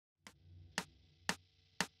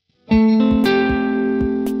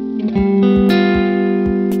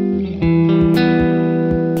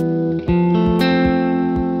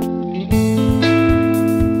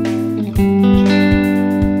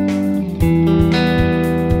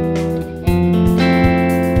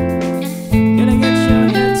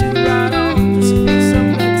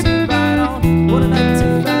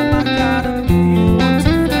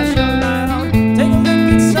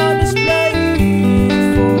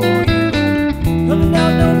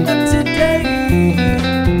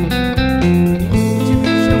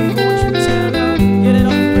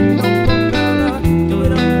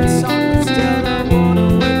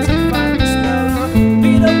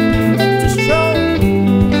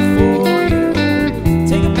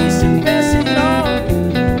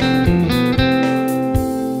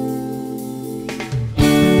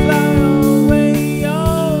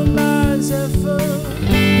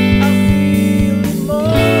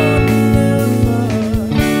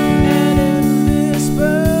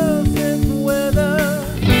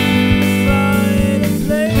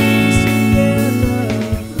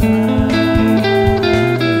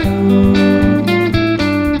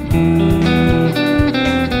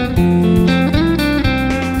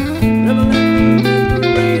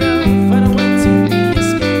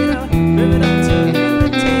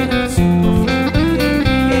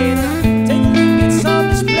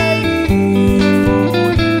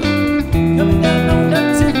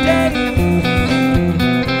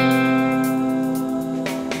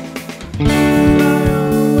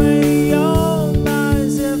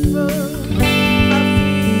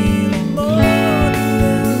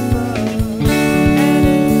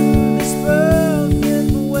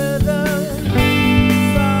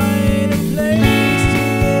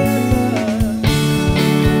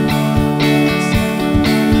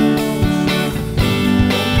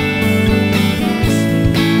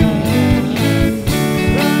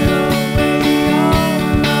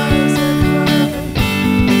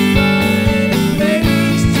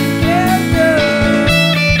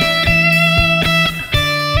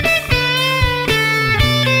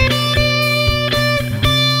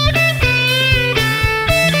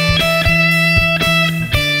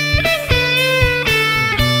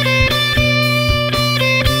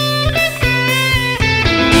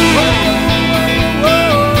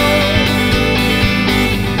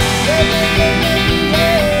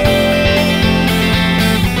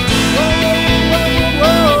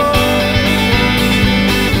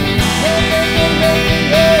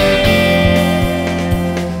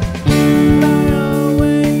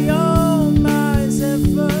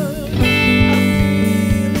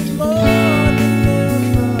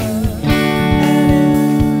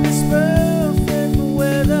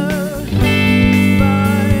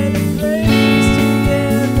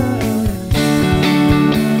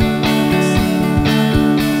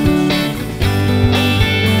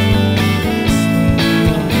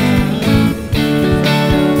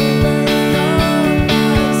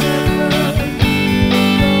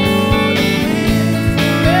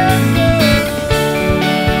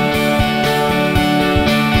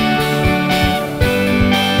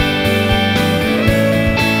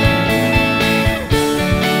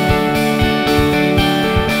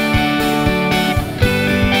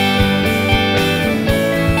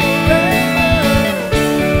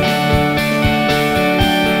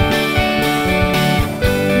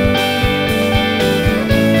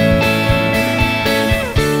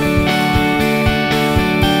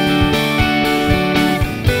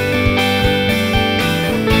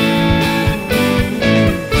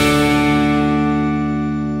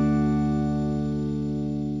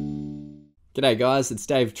G'day guys, it's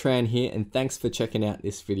Dave Tran here and thanks for checking out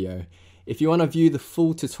this video. If you want to view the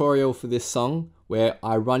full tutorial for this song, where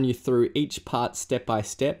I run you through each part step by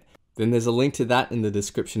step, then there's a link to that in the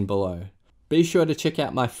description below. Be sure to check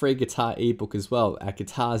out my free guitar ebook as well at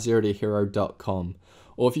GuitarZero2Hero.com.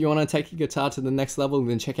 Or if you want to take your guitar to the next level,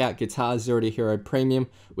 then check out GuitarZero2Hero Premium,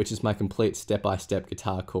 which is my complete step-by-step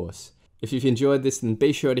guitar course. If you've enjoyed this, then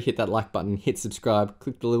be sure to hit that like button, hit subscribe,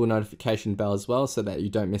 click the little notification bell as well so that you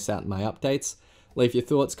don't miss out on my updates. Leave your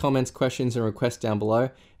thoughts, comments, questions and requests down below,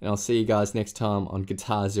 and I'll see you guys next time on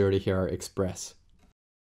Guitar Zero to Hero Express.